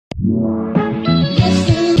Hey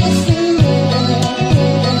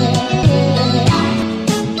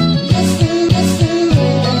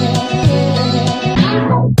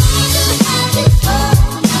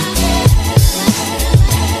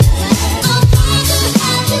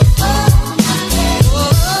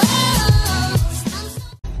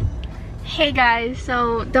guys,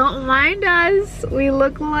 so don't mind us. We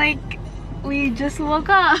look like we just woke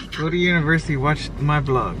up. Go to university, watch my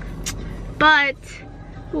vlog. But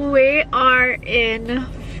we are in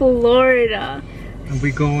Florida. And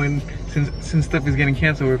we going, since stuff is getting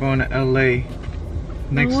canceled, we're going to LA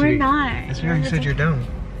next week. No, we're not. That's right, you said you're down.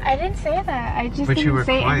 I didn't say that. I just But you didn't were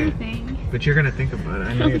say quiet. anything. But you're gonna think about it.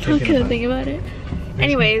 I know you're I'm thinking gonna about think it. about it. Next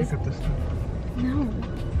Anyways. week, pick up the stuff. No.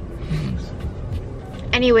 Thanks.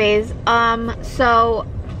 Anyways, so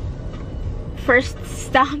first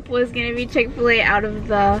stop was gonna be Chick-fil-A out of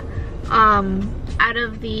the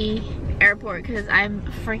airport because I'm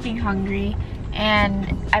freaking hungry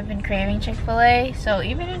and I've been craving Chick-fil-A. So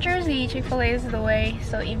even in Jersey, Chick-fil-A is the way.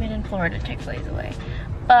 So even in Florida, Chick-fil-A is the way.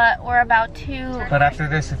 But we're about to. But after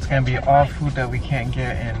this, it's gonna be all food that we can't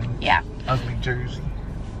get in ugly Jersey.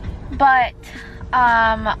 But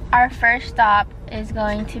our first stop is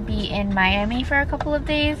going to be in Miami for a couple of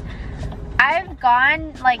days. I've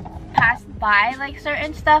gone passed by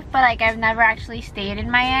certain stuff, but I've never actually stayed in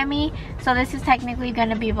Miami. So this is technically going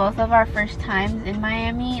to be both of our first times in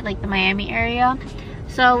Miami, the Miami area.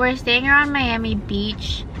 So we're staying around Miami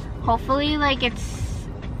Beach. Hopefully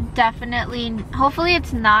hopefully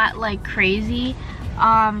it's not crazy.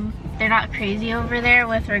 They're not crazy over there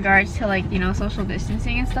with regards to social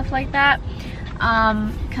distancing and stuff like that.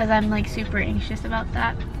 Because I'm super anxious about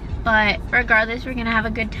that. But regardless, we're gonna have a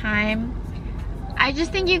good time. I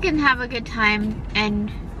just think you can have a good time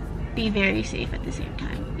and be very safe at the same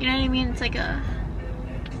time. You know what I mean? It's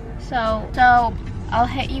so I'll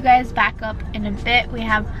hit you guys back up in a bit. We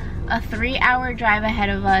have a 3-hour drive ahead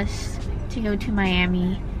of us to go to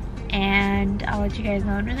Miami, and I'll let you guys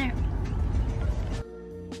know when we're there.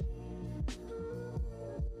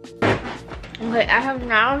 Okay, I have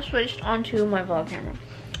now switched onto my vlog camera,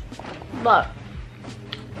 but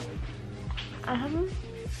I haven't.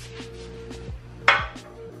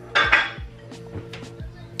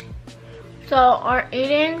 So we're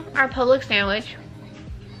eating our Publix sandwich,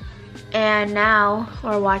 and now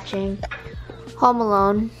we're watching Home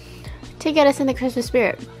Alone to get us in the Christmas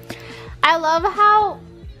spirit. I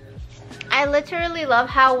literally love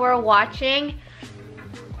how we're watching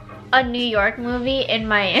a New York movie in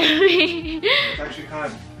Miami. It's actually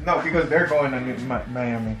kind of, no, because they're going to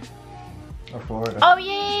Miami or Florida. Oh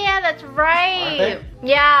yeah, that's right.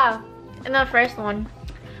 Yeah, in the first one.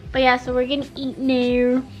 But yeah, so we're gonna eat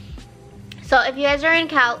now. So if you guys are in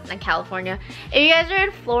California, if you guys are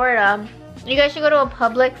in Florida, you guys should go to a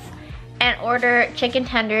Publix and order chicken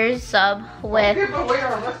tenders sub with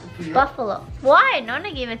buffalo. Why?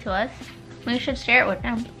 Nona gave it to us. We should share it with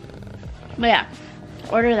them. But yeah,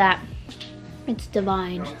 order that. It's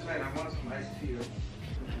divine.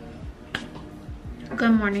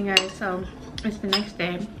 Good morning, guys. So it's the next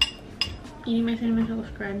day. Eating my cinnamon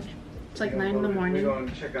toast crunch. It's 9 in the morning. We're going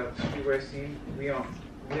to check out USC. We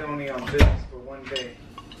only on business for one day.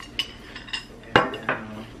 And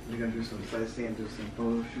we're going to do some sightseeing, do some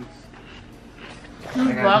photo shoots.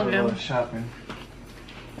 I got to do a little shopping.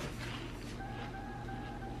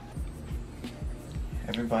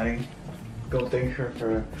 Everybody, go thank her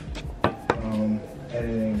for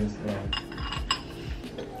editing this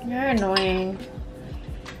vlog. You're annoying.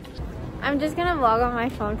 I'm just gonna vlog on my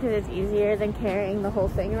phone because it's easier than carrying the whole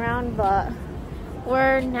thing around, but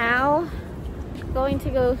we're now going to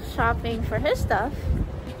go shopping for his stuff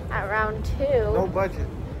at round 2. No budget.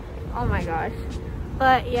 Oh my gosh.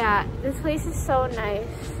 But yeah, this place is so nice.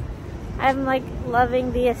 I'm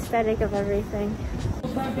loving the aesthetic of everything.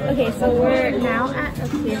 Okay, so we're now at a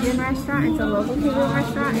Cuban restaurant. It's a local Cuban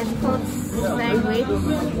restaurant. It's called Sandwich.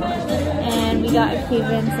 And we got a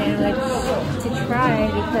Cuban sandwich to try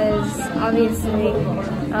because obviously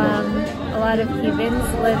a lot of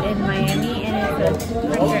Cubans live in Miami and it's good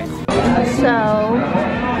for sure. So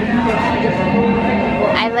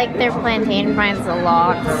I like their plantain fries a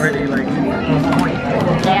lot. It's already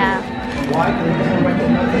Yeah.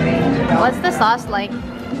 What's the sauce like?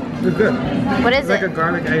 It's good. What is it? It's like it? a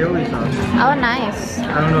garlic aioli sauce. Oh, nice.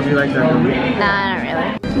 I don't know if you like that. Nah, not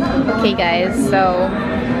really. Okay, guys, so...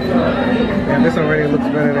 Yeah, this already looks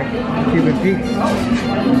better than Cuban Pete's.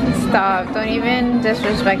 Stop. Don't even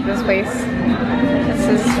disrespect this place.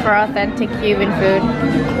 This is for authentic Cuban food.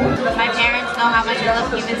 My parents know how much I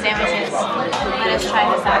love Cuban sandwiches. Let us try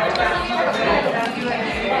this out.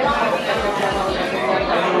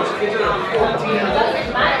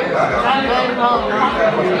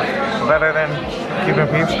 Better than Cuban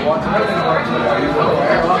pizza?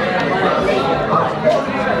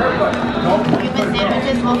 Cuban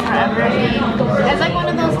sandwiches will forever be. It's like one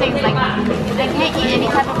of those things, like, I can't eat any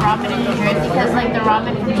type of ramen in New Jersey because, like, the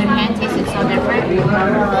ramen in Japan tasted so different.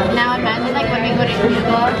 Now imagine, like, when we go to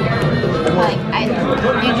Cuba, like,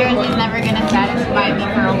 New Jersey's never gonna satisfy me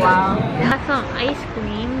for a while. Got some ice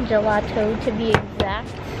cream, gelato to be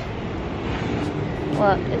exact.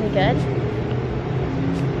 Well, is it good?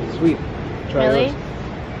 Sweet. Try really? Those.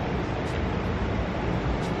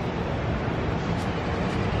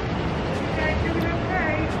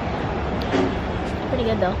 Pretty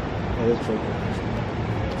good though. It is pretty good.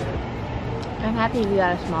 I'm happy we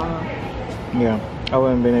got a small one. Yeah, I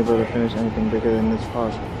wouldn't been able to finish anything bigger than this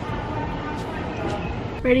pause.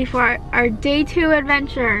 Ready for our day 2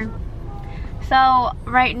 adventure. So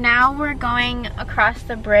right now we're going across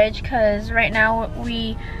the bridge because right now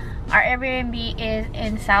our Airbnb is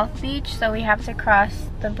in South Beach, so we have to cross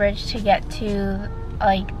the bridge to get to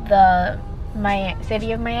like the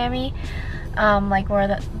city of Miami, like where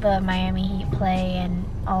the Miami Heat play and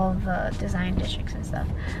all of the design districts and stuff.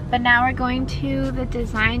 But now we're going to the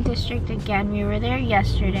design district again. We were there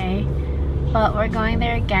yesterday, but we're going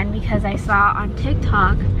there again because I saw on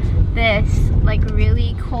TikTok this like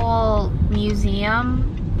really cool museum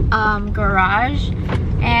garage,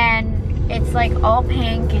 and it's like all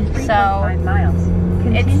pink, and so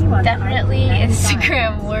it's definitely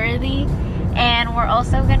Instagram worthy. And we're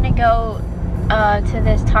also gonna go to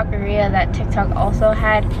this taqueria that TikTok also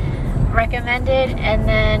had recommended, and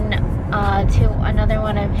then to another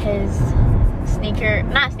one of his streetwear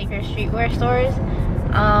stores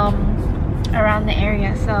around the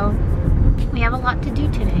area. So we have a lot to do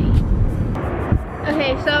today.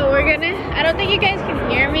 Okay, so I don't think you guys can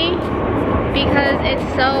hear me because it's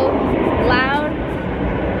so loud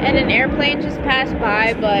and an airplane just passed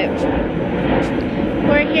by, but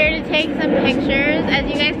we're here to take some pictures. As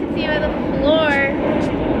you guys can see by the floor,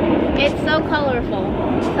 it's so colorful.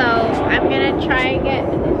 So I'm gonna try and get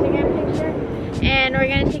an Instagram picture, and we're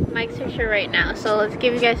gonna take Mike's picture right now. So let's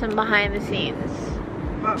give you guys some behind the scenes.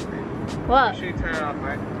 Look. What? Make sure you turn it off,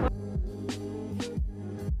 Mike.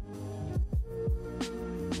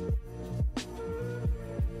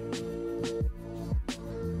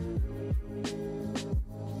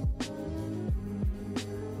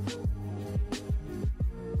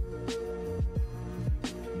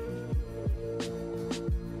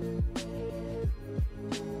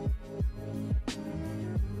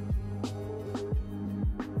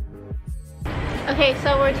 Okay,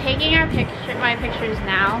 so we're taking my pictures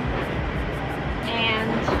now, and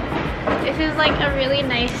this is like a really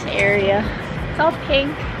nice area. It's all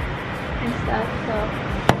pink and stuff, so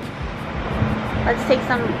let's take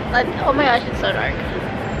some, oh my gosh, it's so dark.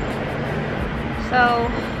 So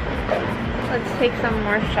let's take some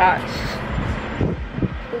more shots,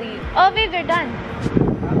 please. Oh babe, they're done.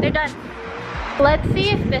 They're done. Let's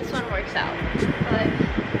see if this one works out.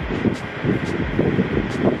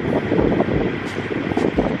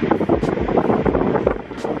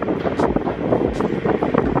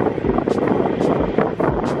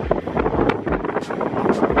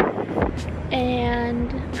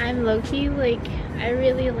 And I'm low-key, like, I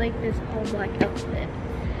really like this all black outfit.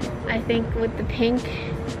 I think with the pink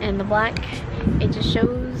and the black, it just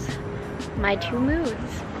shows my 2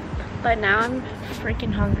 moods. But now I'm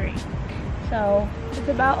freaking hungry. So it's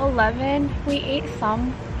about 11. We ate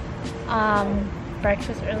some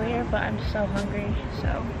breakfast earlier, but I'm so hungry,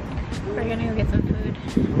 so we're gonna go get some food.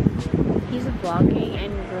 He's vlogging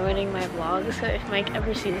and ruining my vlog, so if Mike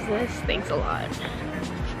ever sees this, thanks a lot.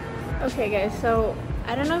 Okay guys, so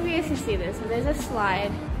I don't know if you guys can see this, but there's a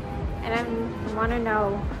slide, and I want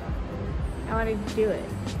to do it.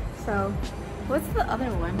 So what's the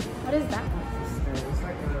other one? What is that one? It's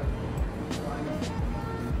like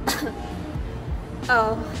a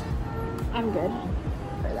Oh, I'm good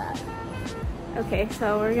for that. Okay,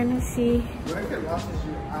 so we're gonna see.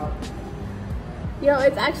 Yo,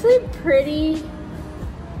 it's actually pretty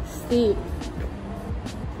steep.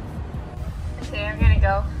 Okay, I'm gonna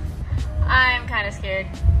go. I'm kind of scared.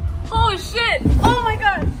 Oh shit! Oh my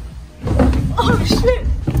god! Oh shit!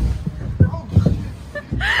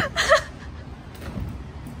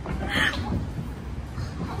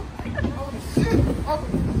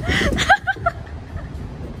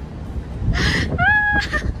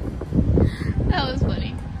 That was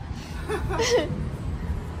funny.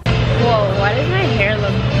 Whoa, why does my hair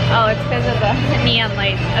look... Oh, it's because of the neon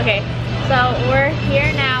lights. Okay, so we're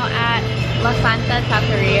here now at La Santa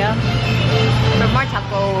Taqueria for more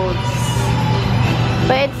tacos.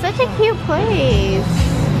 But it's such a cute place.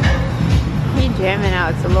 He's jamming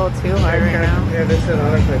out. It's a little too hard right now. Yeah, this is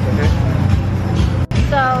another place, okay?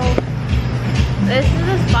 So, this is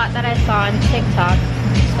a spot that I saw on TikTok.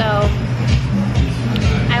 So,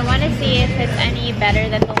 I want to see if it's any better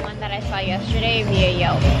than the one that I saw yesterday via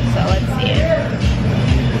Yelp. So, let's see it.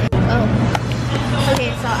 Oh.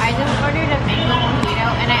 Okay, so I just ordered a mango mojito,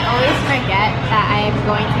 and I always forget that I am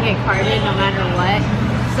going to get carded no matter what.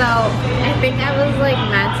 So I think I was like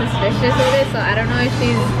mad suspicious of it, so I don't know if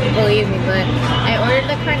she's believed me, but I ordered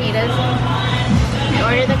the carnitas.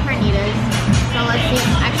 So let's see.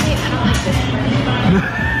 Actually, I don't like this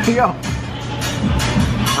one. Yo.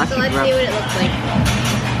 So let's see what it looks like.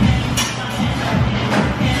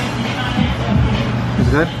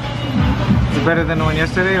 It's good? Is it better than the one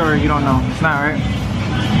yesterday, or you don't know? It's not, right?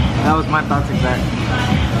 That was my thoughts exact.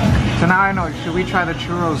 So now I know, should we try the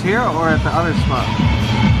churros here or at the other spot?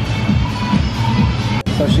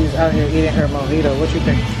 So she's out here eating her mojito. What you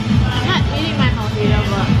think? I'm not eating my mojito,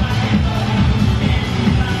 but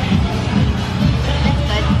it's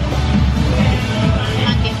good. You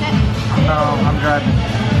want to taste it? No, I'm driving.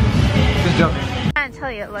 Just joking. I'm trying to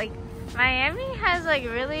tell you, like, Miami has like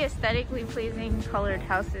really aesthetically pleasing colored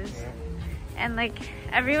houses. And like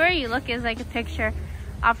everywhere you look is like a picture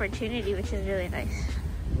opportunity, which is really nice.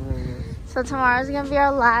 So tomorrow's gonna be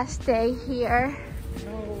our last day here.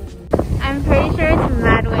 I'm pretty sure it's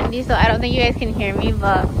mad windy, so I don't think you guys can hear me,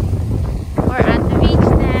 but we're at the beach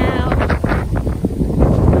now.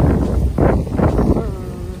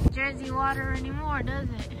 Jersey water anymore, does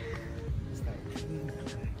it?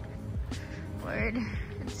 Word.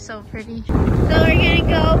 It's so pretty. So we're gonna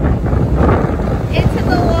go into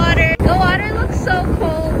the water. The water looks so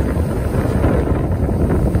cold.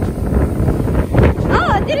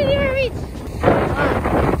 Oh, it didn't even reach.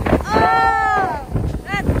 Oh,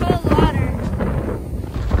 that's cold water.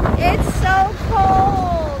 It's so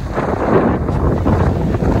cold.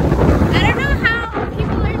 I don't know how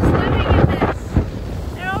people are swimming in this.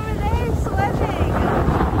 They're over there swimming.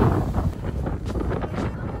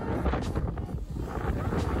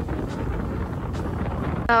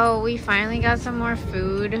 So we finally got some more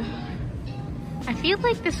food. I feel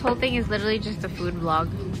like this whole thing is literally just a food vlog.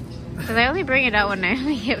 Because I only bring it out when I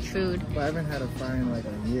only get food. Well, I haven't had a fry in like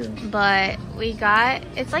a year. But we got,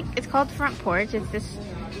 it's called Front Porch. It's this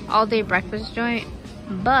all day breakfast joint.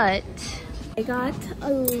 But I got a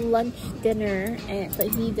lunch dinner, but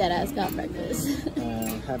he deadass got breakfast.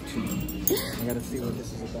 Have to. I gotta see what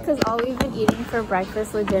this is about. Because all we've been eating for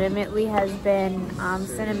breakfast legitimately has been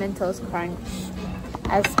Cinnamon Toast Crunch,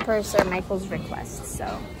 as per Sir Michael's request. So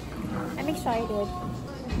I make sure I did.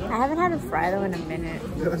 I haven't had a fry though in a minute.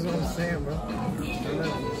 That's what I'm saying, bro.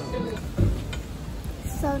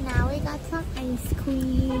 So now we got some ice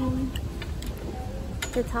cream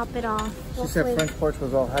to top it off. She said French Porch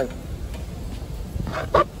was all hype.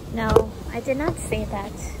 No, I did not say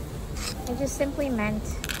that. I just simply meant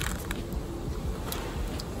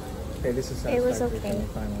Okay, this is it was okay.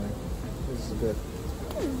 Finally, this is good.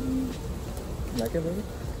 Like it, baby?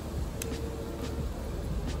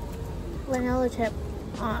 Vanilla chip.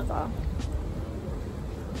 Oh my god.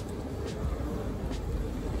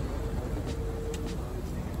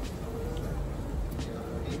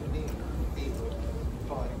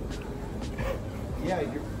 Yeah,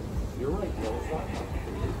 you're right,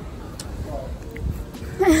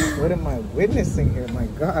 What am I witnessing here? My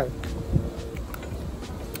god.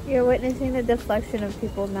 You're witnessing the deflection of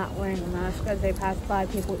people not wearing a mask as they pass by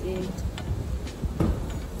people eating.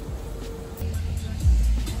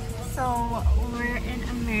 So we're in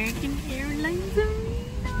American Airlines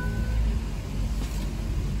Arena,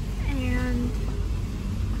 and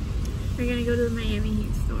we're gonna go to the Miami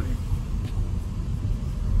Heat store.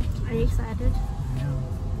 Are you excited? Yeah.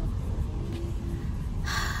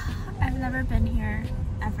 I've never been here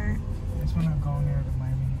ever, That's when I'm going here to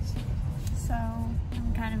Miami Heat store. so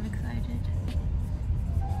I'm kind of excited.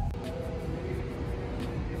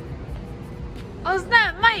 Oh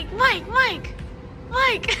snap! Mike!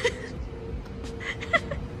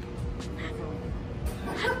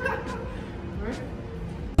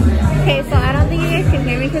 Okay, so I don't think you guys can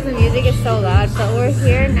hear me because the music is so loud, but we're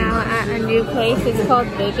here now at a new place. It's called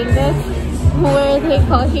Bacon Bits, where they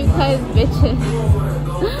call you guys bitches.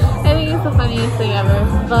 I think it's the funniest thing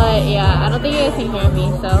ever. But yeah, I don't think you guys can hear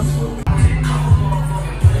me, so.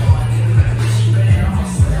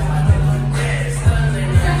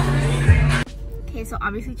 Okay, so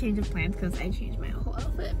obviously change of plans because I changed my whole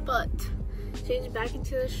outfit, but changed back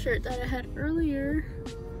into the shirt that I had earlier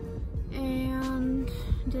and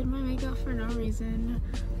did my makeup for no reason.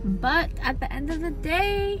 But at the end of the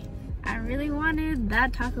day, I really wanted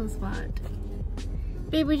that taco spot.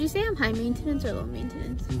 Babe, would you say I'm high maintenance or low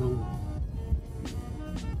maintenance? No.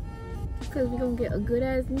 Because we're gonna get a good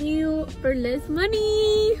ass meal for less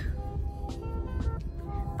money.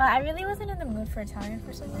 But I really wasn't in the mood for Italian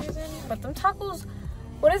for some reason. But them tacos,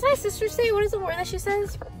 what does my sister say? What is the word that she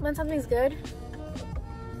says when something's good?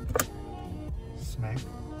 Smack.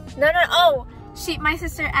 No. Oh, my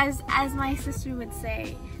sister, as my sister would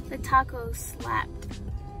say, the tacos slapped.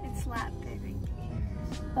 It slapped, I think.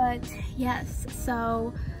 But yes,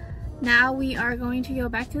 so now we are going to go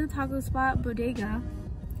back to the taco spot, Bodega,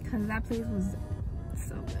 because that place was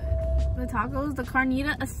so good. The tacos, the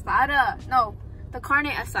carnita asada. No, the carne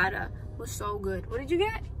asada was so good. What did you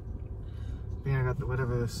get? I think I got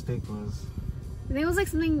whatever the steak was. I think it was like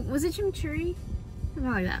something, was it chimichurri?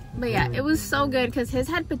 Something like that. But yeah, it was so good because his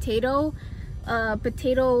had potato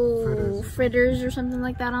fritters or something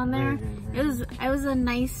like that on there. It was a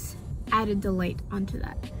nice added delight onto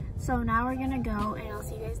that. So now we're gonna go and I'll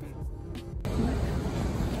see you guys there.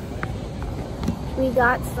 We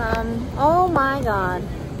got some, oh my god,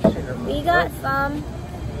 we got some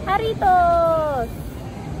Jarritos.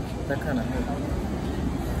 That kind of hurt.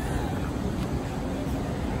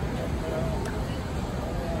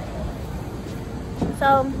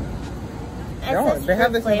 So they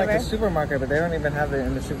have this flavor in like a supermarket, but they don't even have it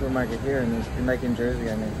in the supermarket here in like in Jersey,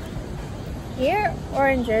 I mean. Here or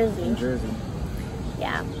in Jersey? In Jersey.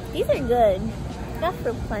 Yeah, these are good. Got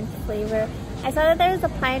fruit punch flavor. I saw that there was a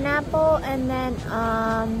pineapple and then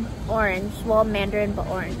orange. Well, mandarin, but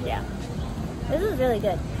orange, yeah. This is really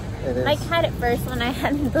good. It is. Mike had it first when I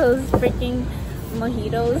had those freaking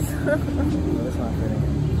mojitos. No, it's not fitting.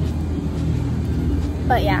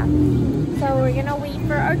 But yeah. So we're gonna wait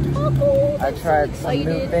for our tacos. I tried some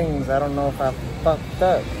new things. I don't know if I fucked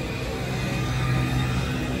up.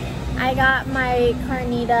 I got my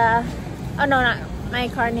carnita. Oh no, not my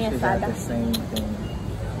carne asada. She got the same thing.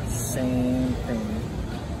 Same thing.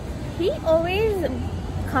 He always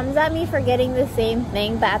comes at me for getting the same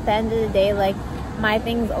thing, but at the end of the day, like, my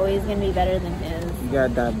thing's always gonna be better than his. You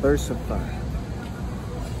gotta diversify.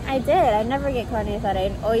 I did. I never get carne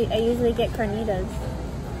asada. I usually get carnitas.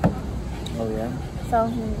 Oh yeah?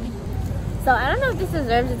 So I don't know if this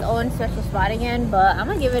deserves its own special spot again, but I'm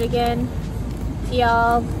gonna give it again to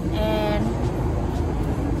y'all. And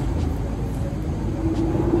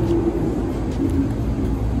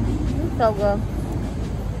it's so good.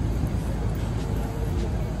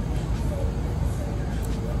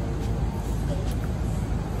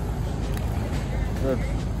 Good.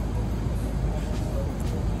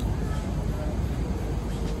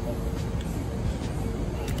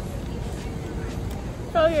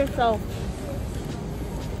 Show yourself.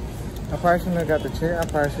 I probably shouldn't have got the chair. I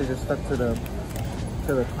probably should have just stuck to the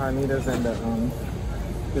carnitas and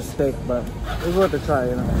the steak, but it's worth a try,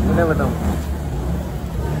 you know. You never know.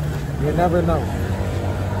 You never know.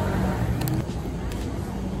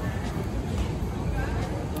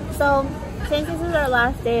 So since this is our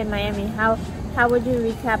last day in Miami, how would you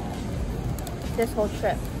recap this whole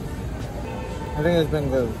trip? I think it's been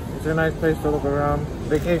good. It's a nice place to look around.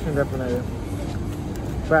 Vacation definitely.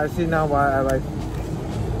 But I see now why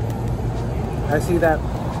I see that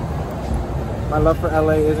my love for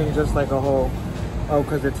LA isn't just like a whole, oh,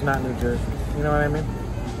 because it's not New Jersey. You know what I mean?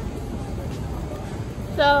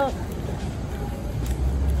 So,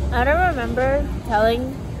 I don't remember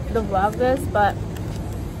telling the vlog this, but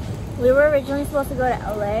we were originally supposed to go to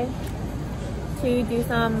LA to do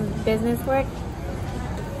some business work,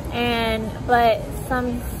 but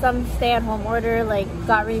some stay-at-home order like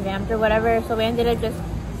got revamped or whatever, so we ended up just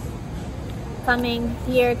coming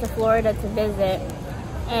here to Florida to visit.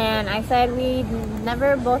 And I said we'd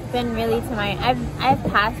never both been really to I've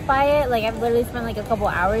passed by it, like I've literally spent like a couple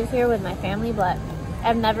hours here with my family, but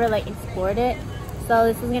I've never like explored it. So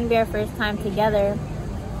this was gonna be our first time together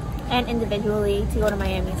and individually to go to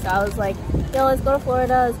Miami. So I was like, yo, let's go to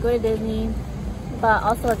Florida, let's go to Disney, but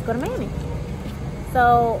also let's go to Miami.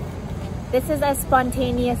 So this is as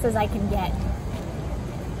spontaneous as I can get.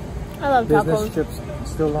 I love tacos. Business trip's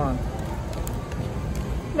still on.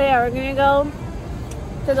 But yeah, we're gonna go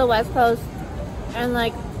to the West Coast in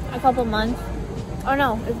like a couple months. Oh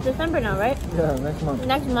no, it's December now, right? Yeah, next month.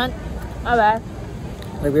 Next month. My bad.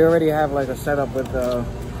 Like we already have like a setup with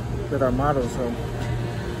our model, so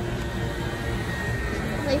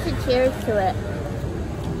We should cheers to it.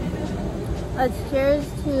 Let's cheers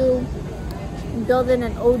to building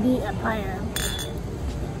an OD empire.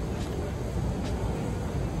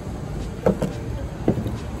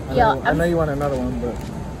 I know you want another one, but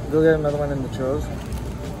go get another one in the churros.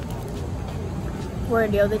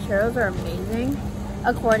 Word, yo, the churros are amazing.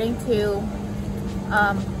 according to,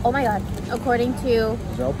 oh my god, according to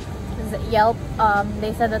Yelp,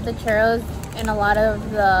 they said that the churros in a lot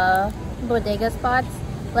of the bodega spots,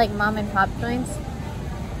 like mom and pop joints,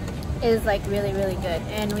 is like really good,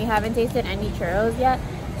 and we haven't tasted any churros yet,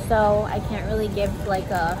 so I can't really give like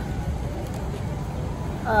a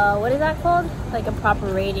what is that called, like a proper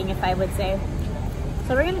rating, if I would say.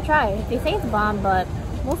 So we're gonna try. They say it's bomb, but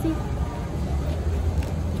we'll see.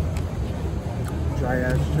 Dry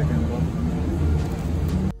ass chicken, bro.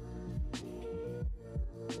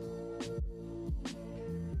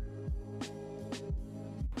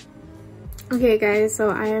 Okay guys, so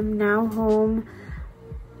I am now home.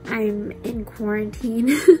 I'm in quarantine.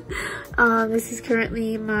 This is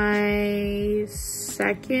currently my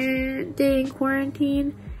second day in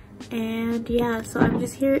quarantine, and yeah, so I'm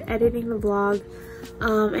just here editing the vlog,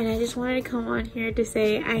 and I just wanted to come on here to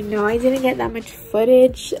say I know I didn't get that much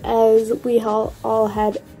footage as we all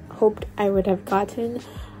had hoped I would have gotten,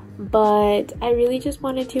 but I really just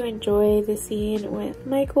wanted to enjoy the scene with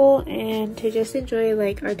Michael and to just enjoy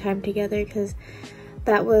like our time together, because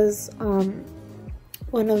that was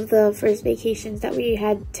one of the first vacations that we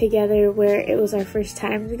had together where it was our first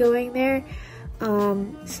time going there.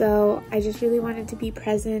 So I just really wanted to be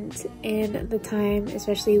present in the time,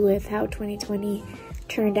 especially with how 2020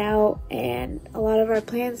 turned out and a lot of our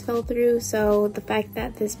plans fell through. So the fact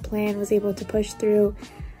that this plan was able to push through,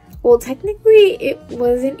 well, technically it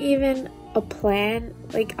wasn't even a plan.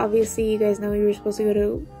 Like, obviously you guys know we were supposed to go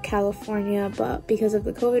to California, but because of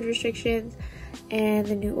the COVID restrictions and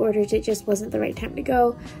the new orders, it just wasn't the right time to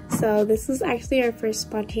go. So this was actually our first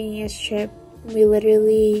spontaneous trip. We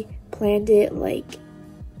literally planned it like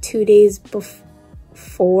 2 days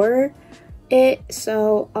before it.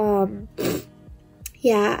 So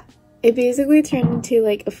yeah, it basically turned into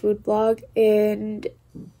like a food vlog, and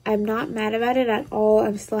I'm not mad about it at all.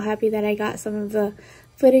 I'm still happy that I got some of the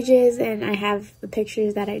footages and I have the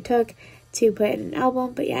pictures that I took to put in an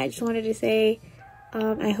album. But yeah, I just wanted to say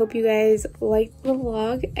I hope you guys liked the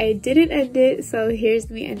vlog. I didn't end it, so here's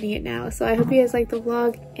me ending it now. So I hope you guys liked the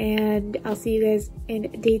vlog, and I'll see you guys in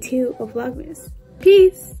day 2 of Vlogmas.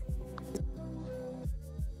 Peace!